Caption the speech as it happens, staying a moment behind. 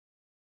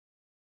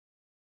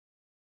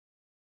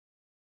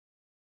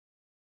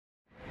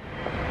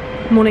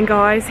Morning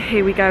guys,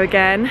 here we go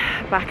again,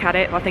 back at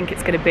it. I think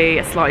it's going to be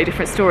a slightly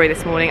different story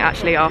this morning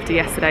actually after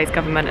yesterday's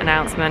government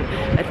announcement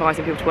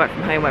advising people to work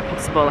from home where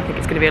possible. I think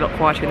it's going to be a lot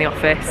quieter in the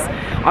office.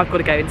 I've got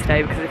to go in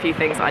today because there's a few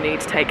things I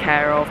need to take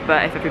care of,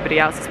 but if everybody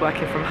else is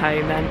working from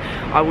home then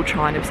I will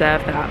try and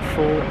observe that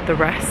for the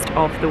rest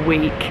of the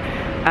week.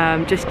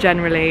 Just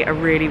generally a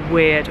really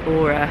weird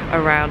aura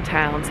around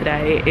town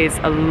today. It is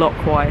a lot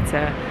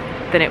quieter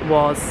than it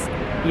was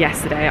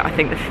yesterday. I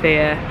think the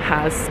fear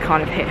has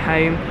kind of hit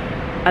home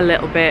a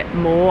little bit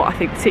more. I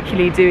think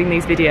particularly doing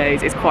these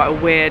videos is quite a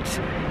weird,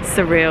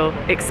 surreal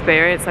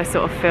experience. I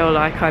sort of feel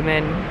like I'm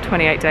in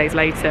 28 days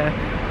later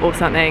or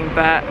something,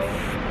 but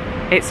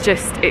it's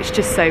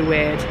just so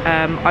weird.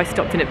 I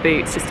stopped in at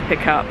Boots just to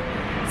pick up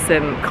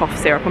some cough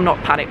syrup. I'm not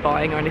panic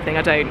buying or anything,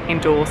 I don't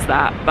endorse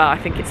that, but I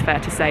think it's fair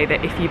to say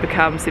that if you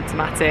become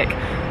symptomatic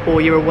or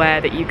you're aware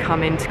that you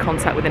come into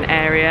contact with an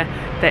area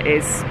that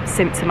is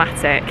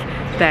symptomatic,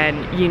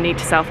 then you need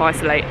to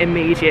self-isolate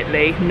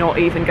immediately, not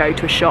even go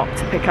to a shop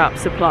to pick up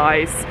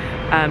supplies,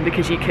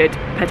 because you could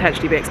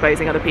potentially be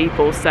exposing other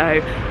people. So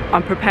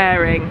I'm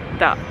preparing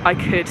that I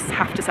could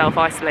have to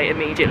self-isolate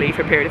immediately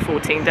for a period of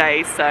 14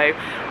 days, so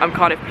I'm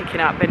kind of picking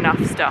up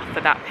enough stuff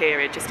for that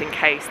period just in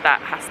case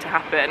that has to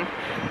happen,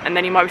 and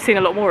then you might be seeing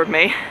a lot more of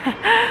me.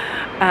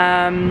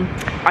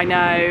 I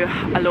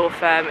know a law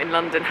firm in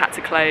London had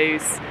to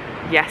close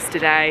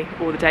yesterday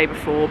or the day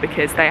before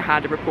because they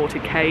had a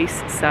reported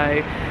case,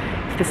 so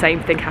if the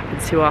same thing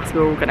happens to us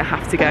we're all going to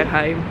have to go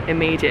home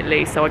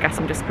immediately. So I guess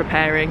I'm just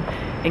preparing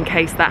in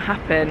case that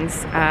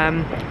happens.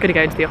 I'm going to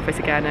go into the office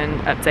again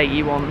and update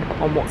you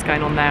on what's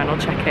going on there, and I'll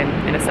check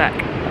in a sec.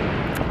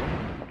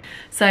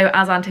 So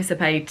as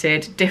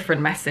anticipated,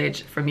 different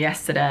message from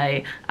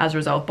yesterday as a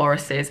result of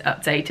Boris's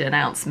updated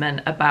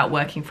announcement about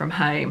working from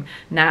home.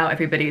 Now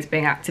everybody is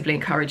being actively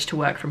encouraged to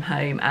work from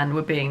home, and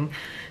we're being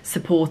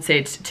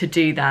supported to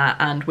do that,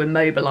 and we're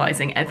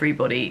mobilising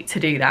everybody to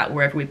do that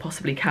wherever we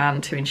possibly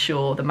can to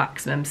ensure the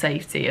maximum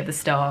safety of the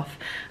staff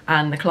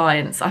and the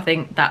clients. I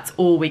think that's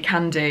all we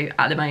can do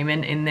at the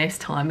moment in this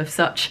time of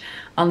such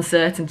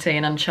uncertainty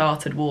and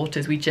uncharted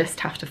waters. We just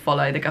have to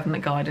follow the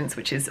government guidance,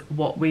 which is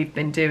what we've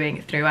been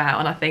doing throughout,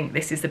 and I think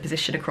this is the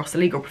position across the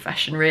legal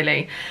profession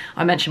really.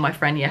 I mentioned my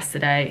friend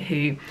yesterday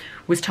who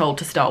was told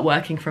to start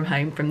working from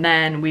home from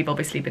then. We've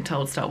obviously been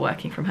told to start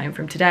working from home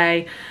from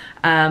today.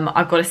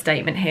 I've got a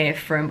statement here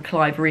from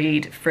Clive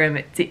Reid from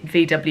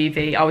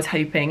VWV. I was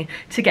hoping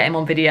to get him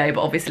on video,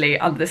 but obviously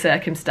under the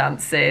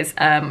circumstances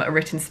a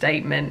written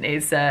statement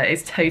is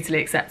totally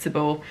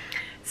acceptable.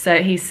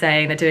 So he's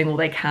saying they're doing all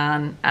they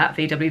can at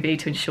VWV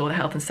to ensure the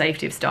health and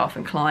safety of staff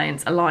and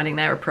clients, aligning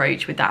their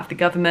approach with that of the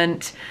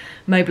government,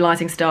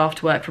 mobilising staff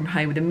to work from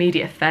home with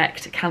immediate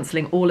effect,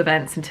 cancelling all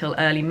events until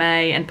early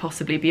May and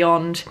possibly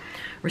beyond,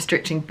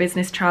 restricting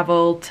business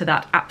travel to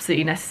that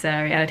absolutely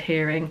necessary, and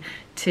adhering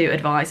to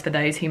advice for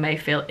those who may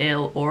feel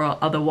ill or are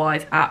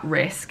otherwise at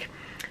risk.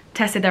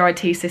 Tested their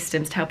IT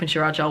systems to help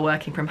ensure agile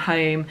working from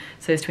home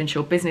so as to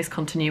ensure business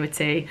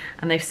continuity,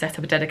 and they've set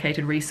up a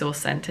dedicated resource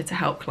centre to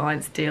help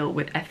clients deal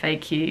with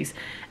FAQs,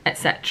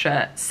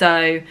 etc.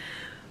 So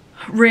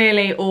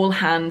really all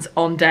hands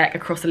on deck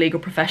across the legal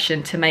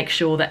profession to make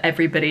sure that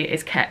everybody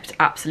is kept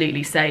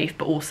absolutely safe,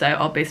 but also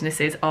our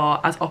businesses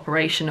are as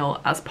operational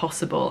as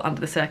possible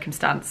under the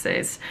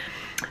circumstances.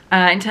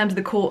 In terms of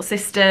the court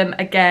system,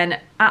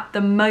 again, at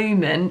the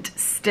moment,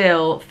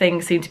 still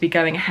things seem to be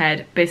going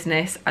ahead,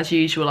 business as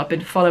usual. I've been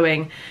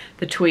following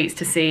the tweets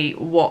to see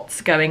what's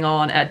going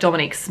on.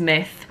 Dominique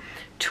Smith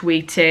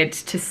tweeted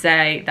to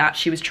say that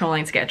she was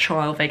trying to get a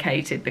trial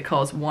vacated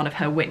because one of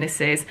her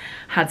witnesses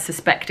had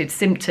suspected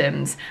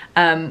symptoms.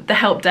 The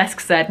help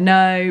desk said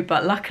no,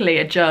 but luckily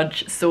a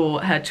judge saw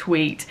her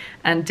tweet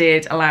and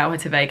did allow her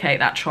to vacate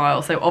that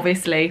trial. So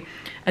obviously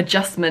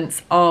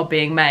adjustments are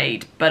being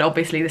made, but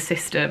obviously the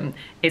system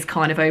is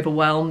kind of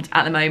overwhelmed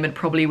at the moment,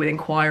 probably with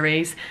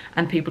inquiries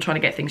and people trying to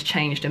get things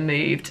changed and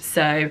moved.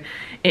 So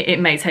it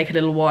may take a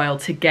little while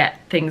to get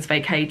things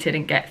vacated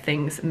and get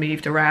things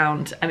moved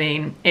around. I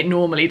mean, it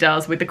normally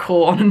does with the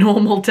court on a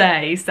normal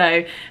day,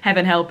 so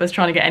heaven help us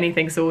trying to get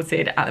anything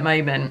sorted at the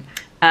moment.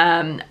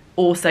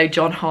 Also,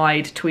 John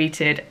Hyde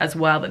tweeted as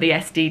well that the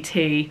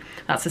SDT,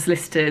 that's the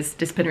Solicitors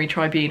Disciplinary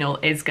Tribunal,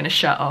 is going to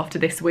shut after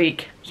this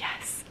week.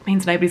 Yes, it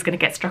means nobody's going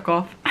to get struck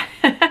off.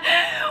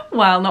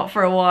 Well, not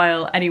for a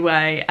while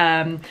anyway.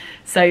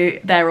 So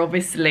they're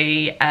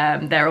obviously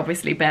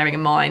bearing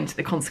in mind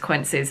the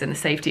consequences and the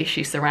safety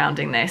issues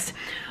surrounding this.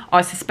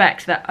 I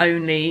suspect that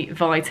only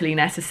vitally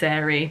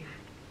necessary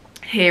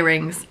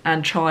hearings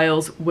and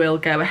trials will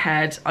go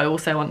ahead. I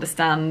also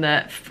understand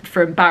that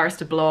from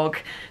Barrister Blog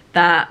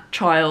that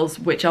trials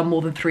which are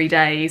more than 3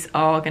 days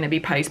are going to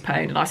be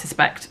postponed, and I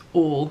suspect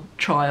all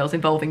trials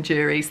involving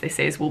juries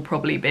will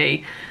probably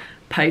be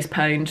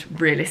postponed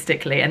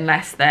realistically,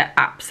 unless they're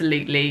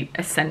absolutely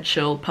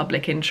essential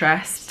public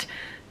interest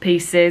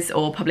pieces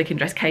or public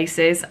interest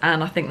cases,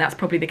 and I think that's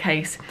probably the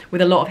case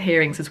with a lot of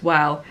hearings as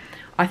well.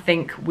 I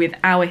think with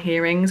our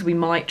hearings, we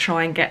might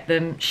try and get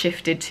them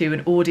shifted to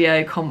an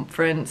audio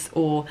conference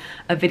or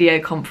a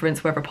video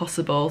conference wherever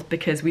possible,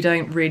 because we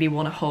don't really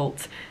want to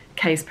halt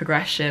case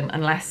progression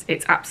unless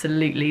it's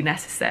absolutely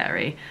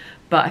necessary.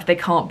 But if they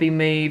can't be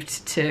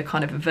moved to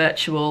kind of a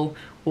virtual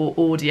or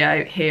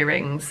audio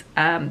hearings,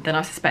 then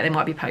I suspect they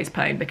might be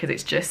postponed, because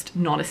it's just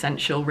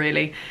non-essential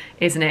really,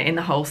 isn't it, in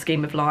the whole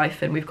scheme of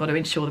life, and we've got to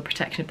ensure the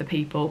protection of the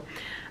people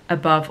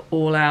above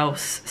all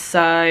else.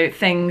 So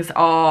things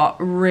are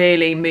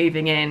really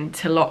moving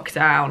into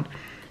lockdown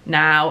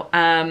now.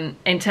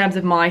 In terms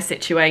of my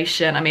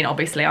situation, I mean,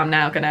 obviously I'm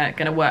now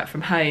gonna work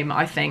from home.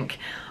 I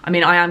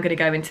am gonna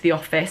go into the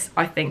office,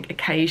 I think,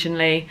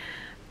 occasionally,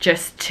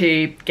 just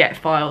to get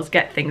files,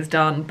 get things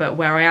done, but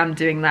where I am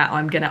doing that,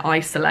 I'm gonna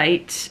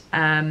isolate.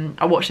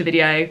 I watched a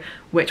video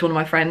which one of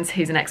my friends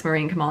who's an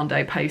ex-Marine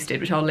commando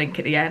posted, which I'll link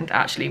at the end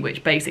actually,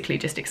 which basically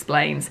just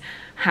explains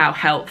how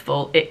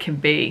helpful it can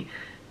be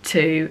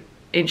to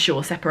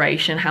ensure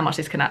separation, how much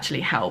this can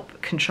actually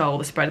help control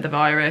the spread of the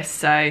virus.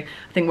 So I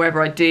think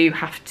wherever I do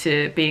have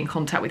to be in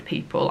contact with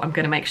people, I'm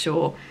going to make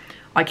sure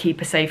I keep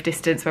a safe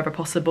distance wherever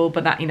possible.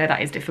 But that, you know,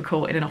 that is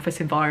difficult in an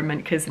office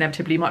environment, because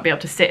inevitably you might be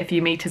able to sit a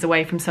few meters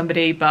away from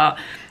somebody, but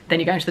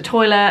then you go into the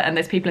toilet and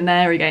there's people in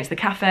there, or you go into the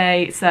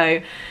cafe.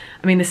 So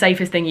I mean, the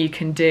safest thing you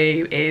can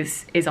do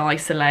is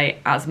isolate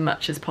as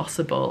much as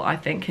possible, I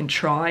think, and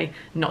try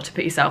not to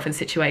put yourself in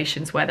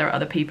situations where there are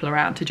other people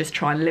around, to just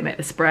try and limit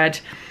the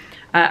spread.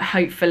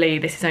 Hopefully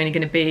this is only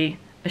going to be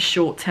a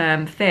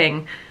short-term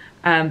thing,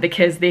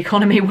 because the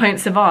economy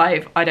won't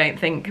survive, I don't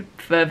think,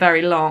 for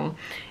very long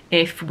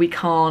if we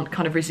can't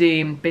kind of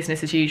resume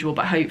business as usual.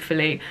 But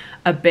hopefully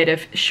a bit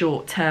of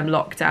short-term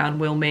lockdown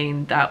will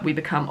mean that we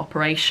become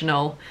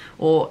operational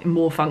or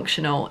more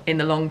functional in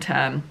the long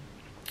term.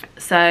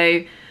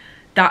 So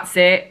that's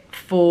it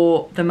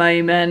for the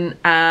moment.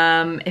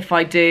 If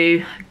I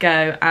do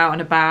go out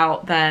and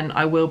about, then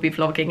I will be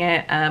vlogging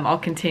it. I'll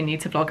continue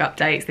to vlog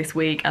updates this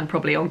week and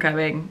probably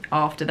ongoing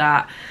after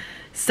that.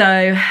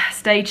 So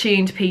stay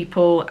tuned,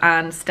 people,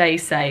 and stay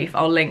safe.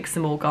 I'll link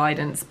some more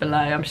guidance below.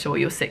 I'm sure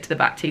you're sick to the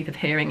back teeth of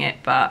hearing it,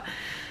 but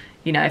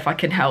you know, if I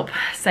can help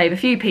save a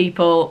few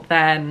people,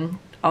 then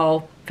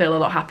I'll feel a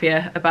lot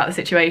happier about the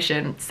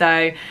situation.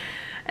 So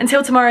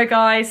until tomorrow,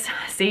 guys,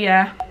 see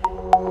ya.